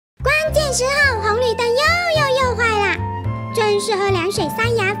点时候，红绿灯又坏了，真是喝凉水塞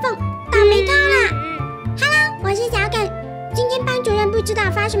牙缝，倒霉透了。Hello， 我是小耿。今天班主任不知道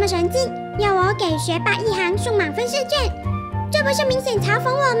发什么神经，要我给学霸一涵送满分试卷，这不是明显嘲讽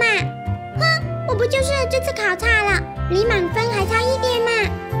我吗？哼，我不就是这次考差了，离满分还差1点嘛。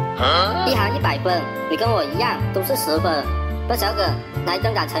一涵100分，你跟我一样都是10分，不小耿，来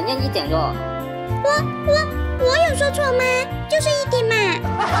真敢承认一点咯。我有说错吗？就是1点嘛。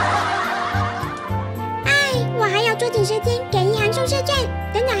哎，我还要抓紧时间给一涵送试卷，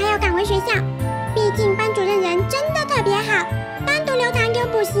等等还要赶回学校。毕竟班主任人真的特别好，单独留堂给我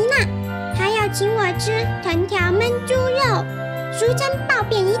补习呢，还要请我吃藤条焖猪肉，俗称暴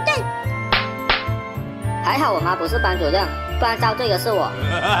扁一顿。还好我妈不是班主任，不然遭罪的是我。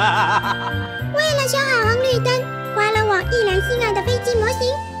为了修好红绿灯，花了我1两心二的飞机模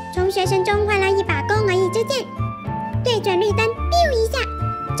型，从学生中换来一把弓而已之剑，对准绿灯 biu 一下，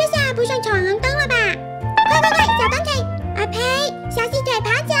这下不算闯红灯了吧？快，小短腿！啊呸，小细腿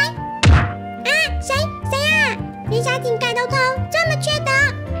爬起来！啊，谁啊？连小井盖都偷，这么缺德，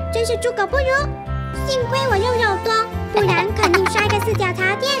真是猪狗不如。幸亏我肉多，不然肯定摔个4脚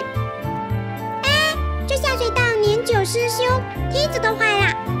朝天。哎，这下水道年久失修，梯子都坏了，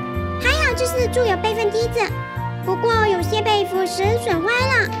还好这次住有备份梯子，不过有些被腐蚀损坏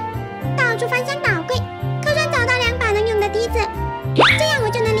了，到处翻箱倒柜，可算找到2把能用的梯子，这样我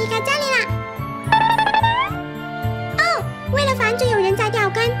就能离开这里了。哦，为了防止有人在跳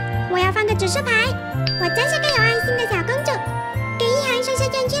坑，我要放个指示牌。我真是个有爱心的小公主，给一涵送试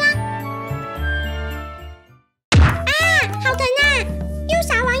卷去了。啊，好疼啊！又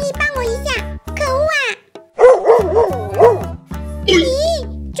傻王一帮我一下，可恶啊！咦，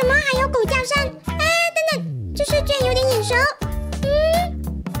怎么还有狗叫声？啊，等等，这试卷有点眼熟。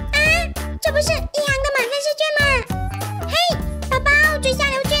这不是一涵的满分试卷吗？嘿，宝宝，追下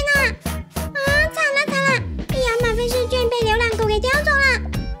流卷啊！啊，惨了！一涵满分试卷被流浪狗给叼走了，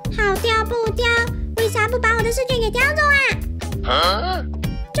好叼不叼？为啥不把我的试卷给叼走啊？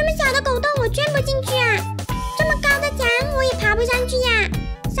这么小的狗洞我钻不进去啊！这么高的墙我也爬不上去呀！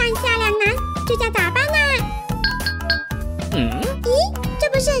上下两难，这下咋办呢？咦，这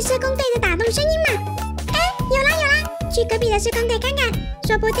不是施工队的打洞声音吗？哎，有啦！去隔壁的施工队看看，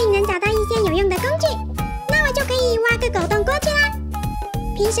说不定能找到一些有用的工具，那我就可以挖个狗洞过去啦。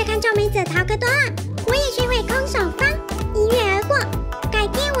平时看臭美子逃课多了，我也学会空手方，一跃而过。改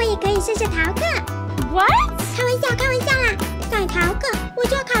天我也可以试试逃课。What？ 开玩笑啦！再逃课我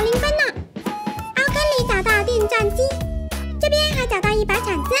就要考0分呢。凹坑里找到电钻机，这边还找到一把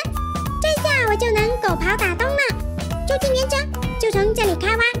铲子，这下我就能狗刨打洞了。究竟原则就从这里开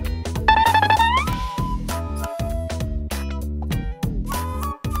挖。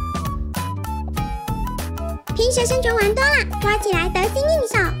平时生存玩多了，挖起来得心应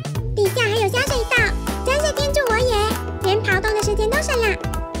手。底下还有下水道，真是天助我也，连刨洞的时间都省了。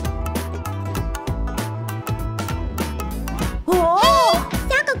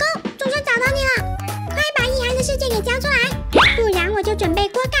小狗狗，总算找到你了，快把一涵的试卷给交出来，不然我就准备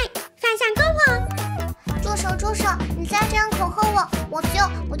锅盖，放上篝火。住手！你再这样恐吓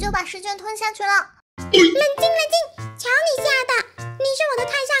我就把试卷吞下去了。冷静！瞧你吓的，你是我的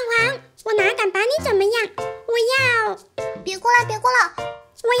太上皇，我哪敢把你怎么样？别过来！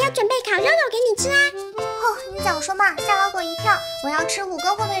我要准备烤肉给你吃啊！哦，你早说嘛，吓老狗一跳！我要吃5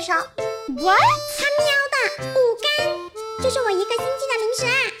根火腿肠。What？ 他喵的，5根！这是我1个星期的零食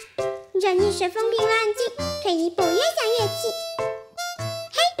啊！忍一时风平浪静，退一步越想越气。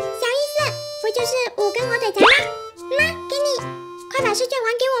嘿，小意思，不就是5根火腿肠吗？那给你，快把试卷还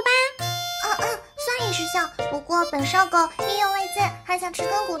给我吧。算你识相，不过本少狗意犹未尽，还想吃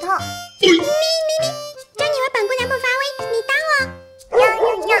根骨头。咪，就你为本姑娘不发威，你当我？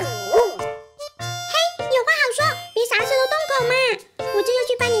呀！嘿，有话好说，别啥事都动口嘛！我这就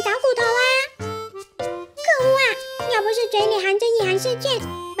去帮你找骨头啊！可恶啊！要不是嘴里含着一涵试卷，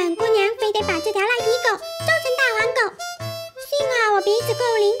本姑娘非得把这条赖皮狗揍成大黄狗。幸好我鼻子够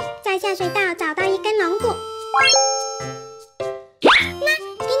灵，在下水道找到1根龙骨。那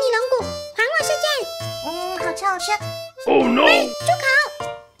给你龙骨，还我试卷。好吃。Oh no！ 喂，住口！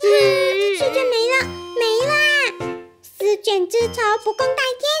试卷没了！思卷之仇不共戴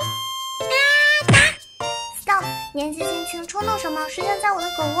天！啊！打 ！Stop！ 年纪轻轻冲动什么？试卷在我的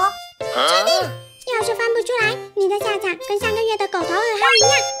狗窝。确定？要是翻不出来，你的下场跟上个月的狗头2号一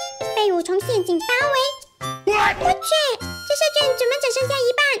样，被5重陷阱包围。我去，这试卷怎么只剩下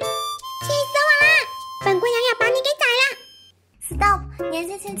1半？气死我了！本姑娘要把你给宰了！ Stop！ 年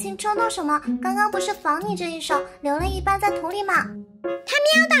纪轻轻冲动什么？刚刚不是防你这一手，留了1半在土里吗？他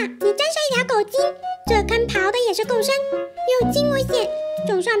喵的，你真是一条狗精！这坑刨的也是够深，有惊无险，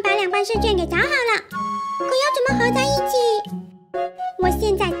总算把2份试卷给找好了，可要怎么合在一起？我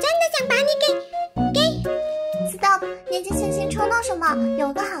现在真的想把你给 Stop！ 年纪轻轻冲动什么？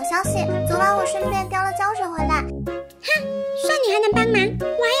有个好消息，昨晚我顺便叼了胶水回来。哼，算你还能帮忙，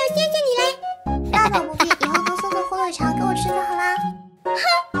我还要谢谢你嘞。大可不必，以后多送送火腿肠给我吃就好啦。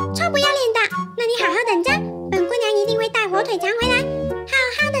哼，臭不要脸的！那你好好等着，本姑娘一定会带火腿肠回来，好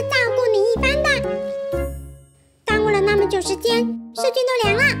好的照顾你一番的。耽误了那么久时间，试卷都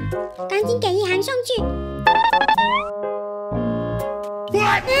凉了，赶紧给一涵送去。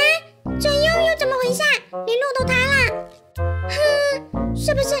这又怎么回事？连路都塌了。哼，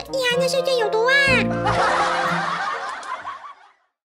是不是一涵的试卷有毒啊？